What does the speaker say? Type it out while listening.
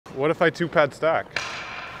What if I 2-pad stack?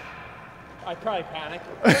 I'd probably panic.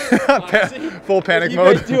 Full panic if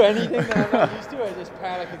mode. If you guys do anything that I'm not used to, I just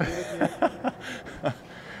panic and do it.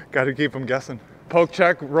 Got to keep them guessing. Poke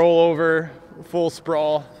check, roll over, full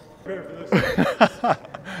sprawl.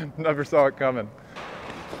 Never saw it coming.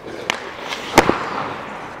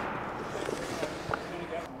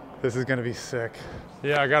 This is gonna be sick.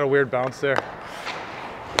 Yeah, I got a weird bounce there.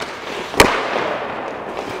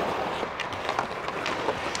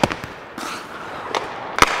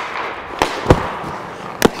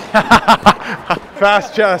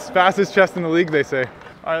 Fast chest, fastest chest in the league, they say.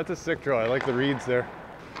 All right, that's a sick drill. I like the reads there.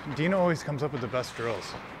 Deano always comes up with the best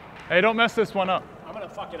drills. Hey, don't mess this one up. I'm gonna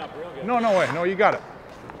fuck it up real good. No, no way. No, you got it.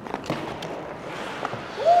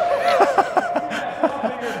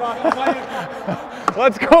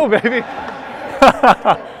 Let's go, baby.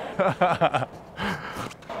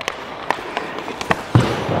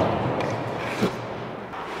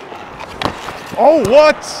 Oh,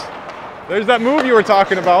 what? There's that move you were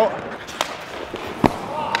talking about.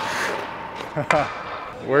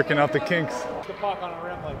 Working out the kinks. The puck on a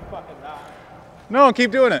rim like fucking that. No,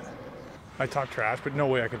 keep doing it. I talk trash, but no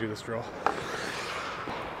way I could do this drill.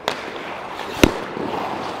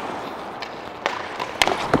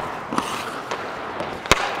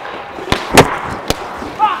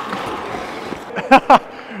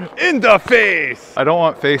 In the face! I don't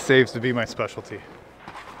want face saves to be my specialty.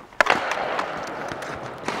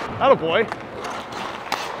 Attaboy.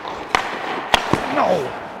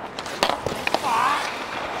 No!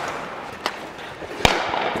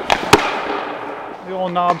 The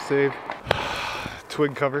old knob save.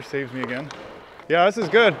 Twig cover saves me again. Yeah, this is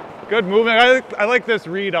good. Good movement. I like this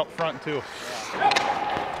read out front too.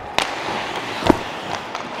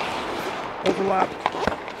 Overlap.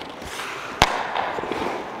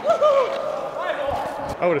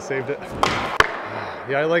 I would have saved it.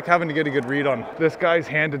 Yeah, I like having to get a good read on this guy's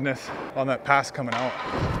handedness on that pass coming out.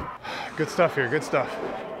 Good stuff here, good stuff.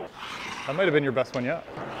 That might have been your best one yet.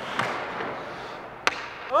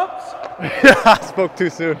 Oops! Yeah, I spoke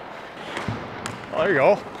too soon. Oh, there you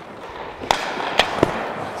go.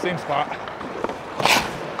 Same spot.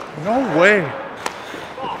 No way.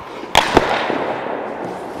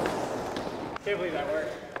 Can't believe that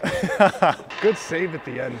worked. Good save at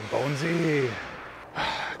the end, Bonesy.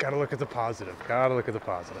 Gotta look at the positive. Gotta look at the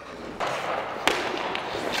positive.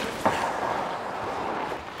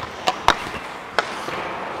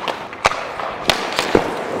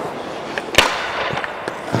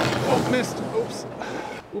 Oh, missed. Oops.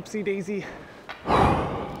 Oopsie daisy.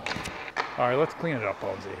 All right, let's clean it up,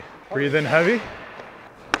 Bonesy. Breathe in heavy.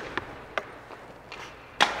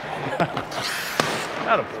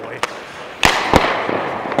 Attaboy.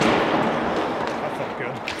 That felt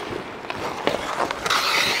good.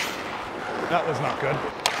 That was not good.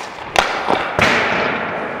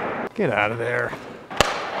 Get out of there.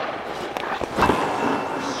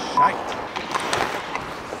 Shite.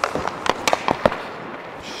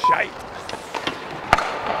 Shite.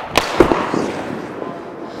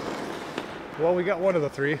 Well, we got one of the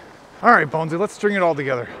three. All right, Bonesy, let's string it all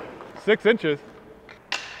together. 6 inches.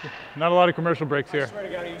 Not a lot of commercial breaks here. I swear to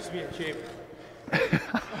God, I used to be in shape.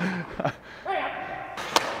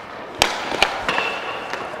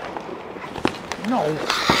 No.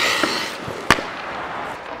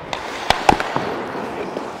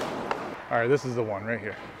 All right, this is the one right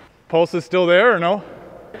here. Pulse is still there or no?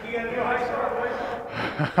 You gotta do a high score,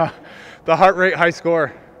 boys. The heart rate high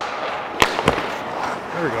score.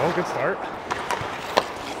 There we go, good start.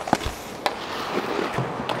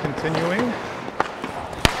 Continuing.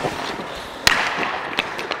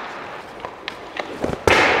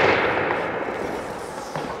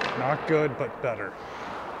 Not good, but better.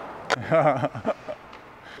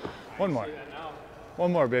 One more.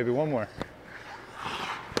 One more, baby, one more.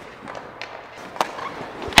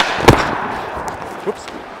 Whoops.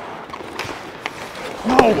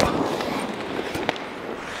 No!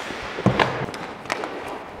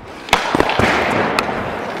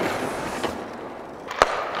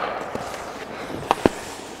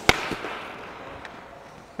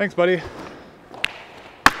 Thanks, buddy.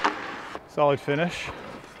 Solid finish.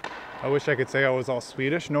 I wish I could say I was all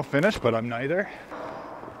Swedish. No finish, but I'm neither.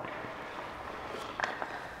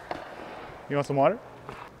 You want some water?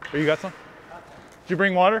 Or you got some? Did you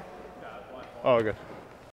bring water? Oh, good.